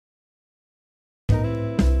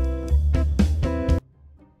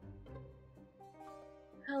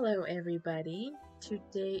Hello everybody,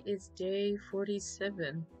 today is day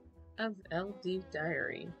 47 of LD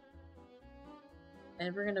Diary,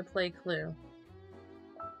 and we're gonna play Clue,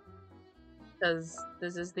 because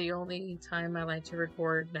this is the only time I like to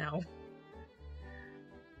record now.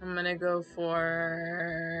 I'm gonna go for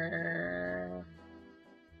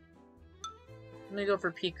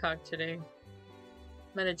Peacock today.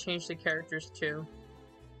 I'm gonna change the characters too.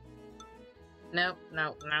 No,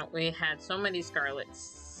 we had so many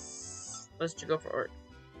Scarlets. Let's just go for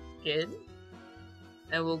Orchid.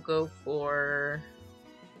 And we'll go for...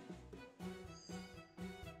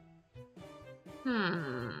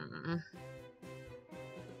 Now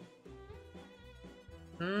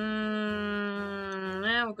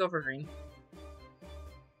we'll go for green.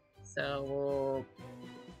 So we'll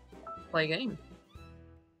play a game.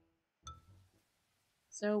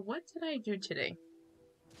 So what did I do today?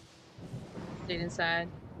 Stayed inside.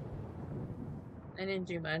 I didn't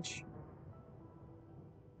do much.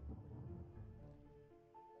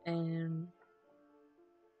 And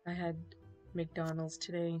I had McDonald's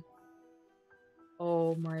today.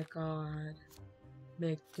 Oh my god.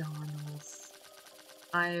 McDonald's.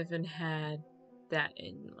 I haven't had that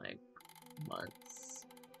in like months.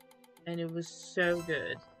 And it was so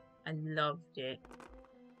good. I loved it.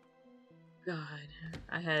 God.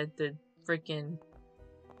 I had the freaking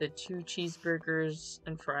 2 cheeseburgers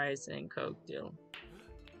and fries and Coke deal.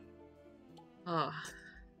 Oh,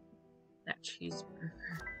 that cheeseburger.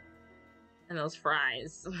 And those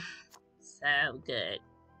fries. So good.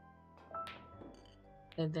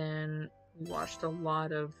 And then we watched a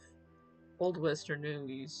lot of old Western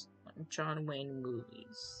movies. Like John Wayne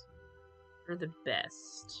movies. They're the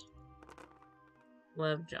best.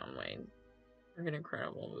 Love John Wayne. They're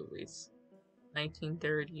incredible movies.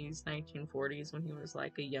 1930s, 1940s when he was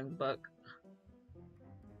like a young buck.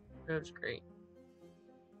 It was great.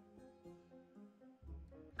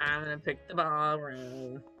 I'm gonna pick the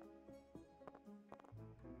ballroom.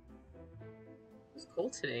 It's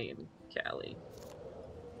cold today in Cali.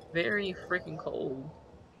 Very freaking cold.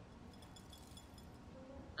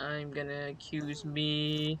 I'm gonna accuse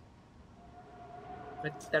me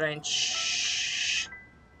with that I shh.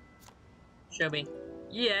 Show me.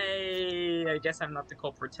 Yay! I guess I'm not the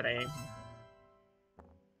culprit today.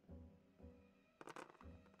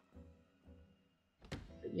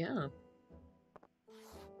 But yeah.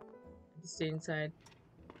 Stay inside.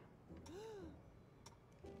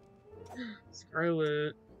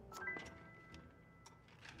 Scarlet.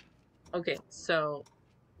 Okay, so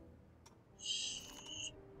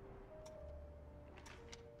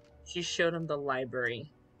she showed him the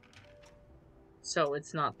library. So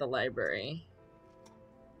it's not the library.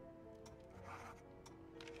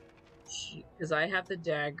 Because I have the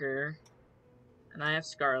dagger and I have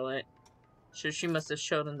Scarlet. So she must have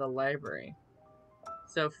showed him the library.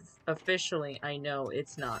 So officially, I know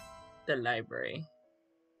it's not the library.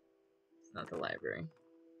 It's not the library.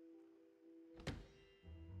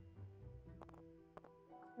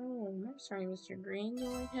 Oh, I'm sorry, Mr. Green. You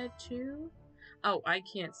only had 2? Oh, I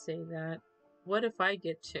can't say that. What if I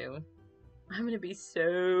get 2? I'm gonna be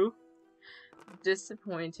so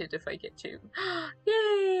disappointed if I get 2.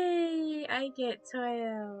 Yay! I get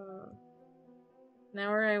 12. Now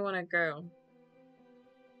where I want to go.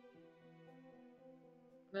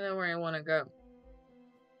 I don't know where I want to go.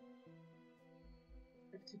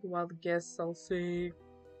 I take a while to guess. I'll see.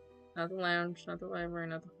 Not the lounge, not the library,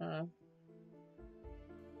 not the hall.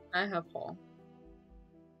 I have hall.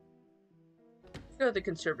 Let's go to the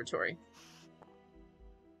conservatory.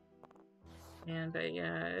 And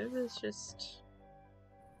it was just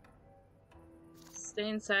stay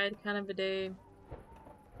inside kind of a day.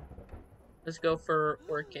 Let's go for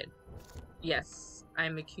Orchid. Yes,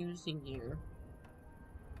 I'm accusing you.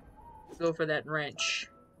 Go for that wrench.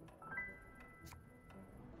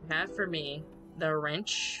 You have for me the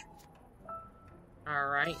wrench.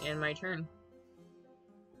 Alright, and my turn.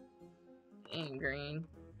 Dang, green.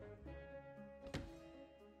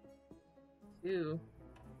 2.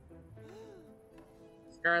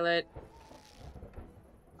 Scarlet.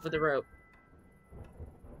 With the rope.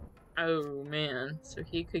 Oh man, so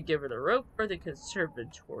he could give her the rope or the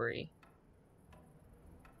conservatory.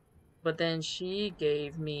 But then she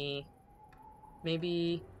gave me...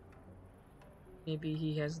 Maybe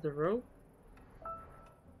he has the rope?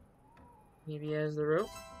 Maybe he has the rope?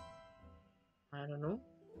 I don't know.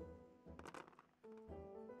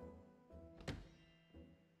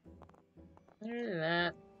 Other than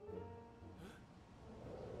that...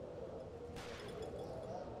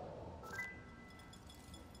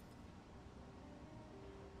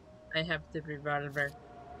 I have the revolver.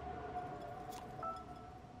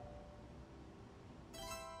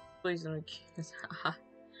 Please don't accuse. I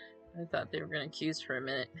thought they were gonna accuse for a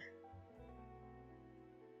minute.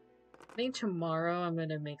 I think tomorrow I'm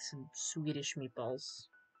gonna make some Swedish meatballs.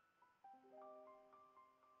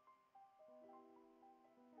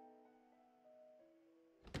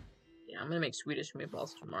 Yeah, I'm gonna make Swedish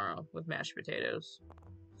meatballs tomorrow with mashed potatoes.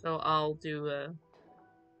 So I'll do a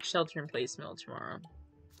shelter-in-place meal tomorrow.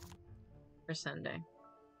 For Sunday.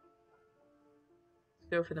 Let's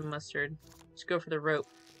go for the mustard. Let's go for the rope.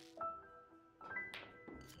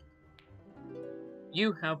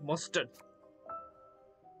 You have mustard!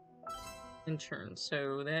 In turn,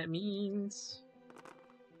 so that means...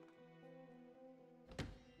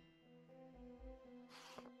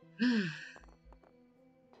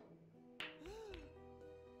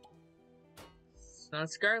 It's not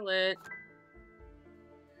Scarlet.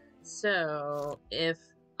 So, if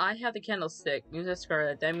I have the candlestick, use a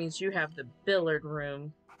Scarlet, that means you have the billiard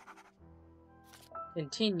room.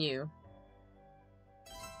 Continue.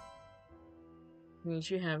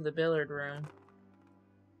 Means you have the billiard room.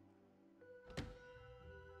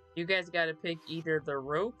 You guys gotta pick either the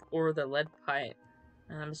rope or the lead pipe.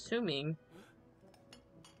 And I'm assuming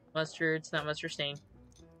mustard, it's not mustard stain.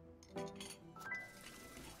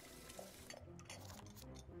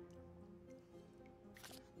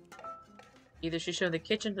 Either she showed the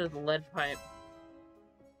kitchen or the lead pipe.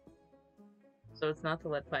 So it's not the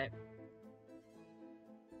lead pipe.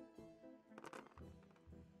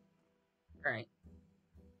 Alright.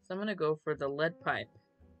 So I'm gonna go for the lead pipe.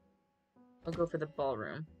 I'll go for the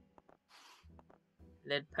ballroom.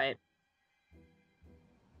 Lead pipe.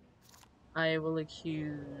 I will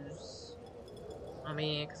accuse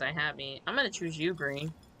me because I have me. I'm gonna choose you,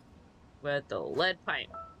 Green. With the lead pipe.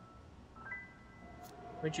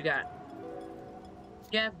 What you got?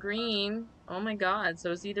 You have green. Oh my god,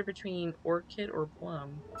 so it's either between orchid or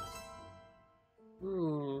plum.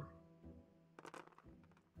 Ooh.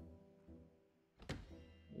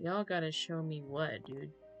 Y'all gotta show me what,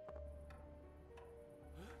 dude?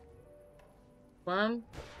 Plum?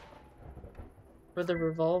 For the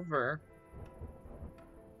revolver.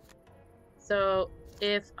 So,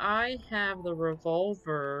 if I have the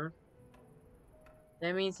revolver,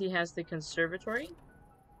 that means he has the conservatory?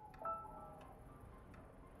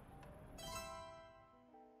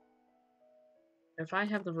 If I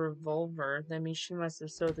have the revolver, that means she must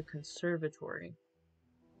have sold the conservatory.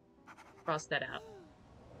 Cross that out.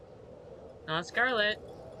 Not Scarlet.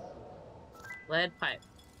 Lead pipe.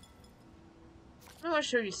 I don't want to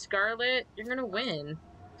show you Scarlet. You're gonna win.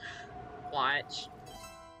 Watch.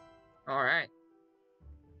 Alright.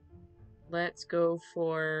 Let's go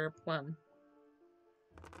for plum.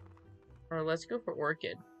 Or let's go for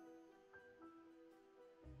orchid.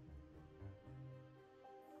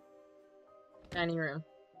 Dining room.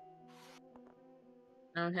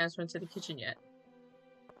 No one has went to the kitchen yet.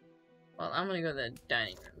 Well, I'm gonna go to the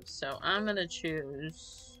dining room. So I'm gonna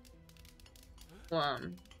choose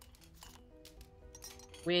plum.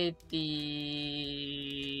 With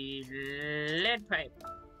the lead pipe.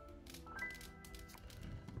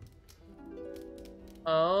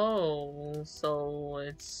 Oh, so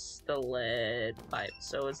it's the lead pipe.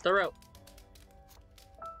 So it's the rope.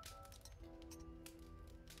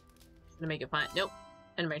 Gonna make it fine. Nope.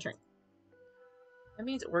 End of my turn. That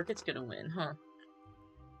means Orchid's gonna win, huh?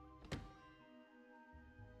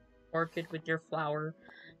 Orchid with your flower.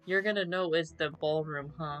 You're gonna know it's the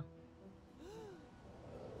ballroom, huh?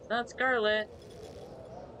 It's not Scarlet.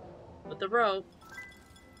 With the rope.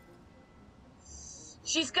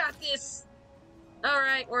 She's got this!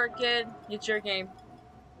 Alright, Orchid. It's your game.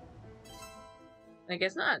 I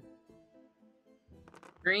guess not.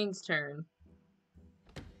 Green's turn.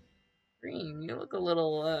 Green, you look a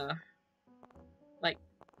little, like,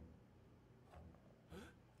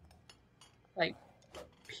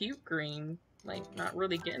 puke green. Like, not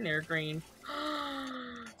really getting there green.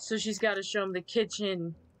 So she's got to show him the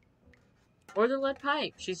kitchen. Or the lead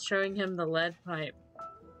pipe. She's showing him the lead pipe.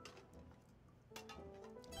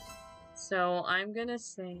 So, I'm gonna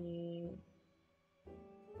say...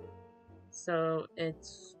 So,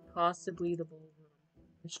 it's possibly the ballroom.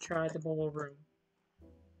 Let's try the ballroom.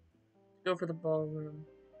 Go for the ballroom.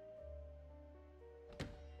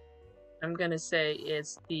 I'm gonna say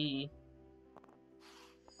it's the...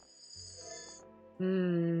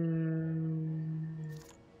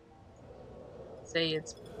 Say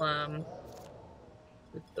it's plum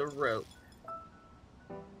with the rope.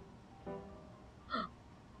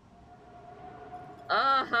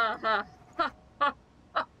 Ah ha ha ha ha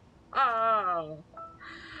ha ha!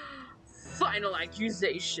 Final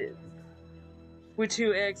accusation. With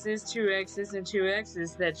two X's, and two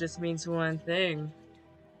X's, that just means one thing.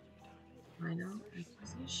 Final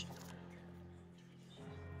accusation.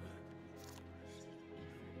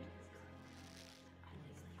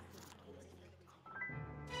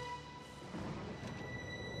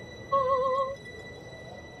 Oh.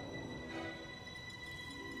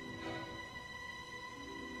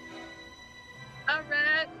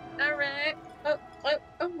 Alright, alright.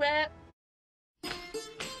 Alright.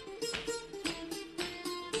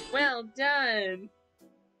 Well done.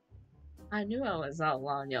 I knew I was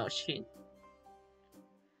outlawing your shit.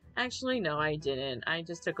 Actually, no, I didn't. I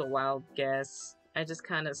just took a wild guess. I just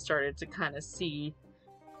kind of started to kind of see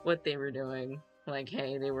what they were doing. Like,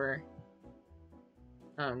 hey, they were,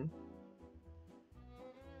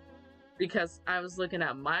 because I was looking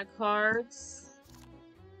at my cards.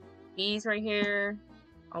 These right here.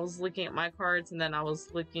 I was looking at my cards, and then I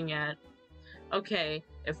was looking at, okay,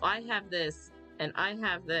 if I have this and I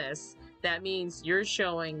have this, that means you're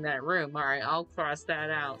showing that room. Alright, I'll cross that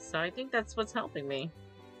out. So I think that's what's helping me.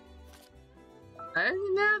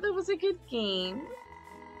 Now that was a good game.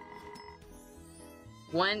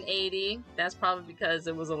 180. That's probably because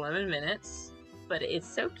it was 11 minutes. But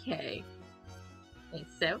it's okay.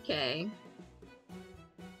 It's okay.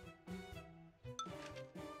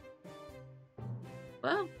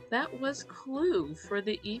 Well, that was Clue for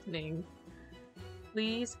the evening.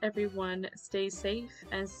 Please, everyone, stay safe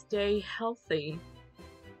and stay healthy.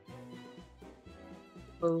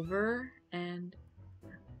 Over and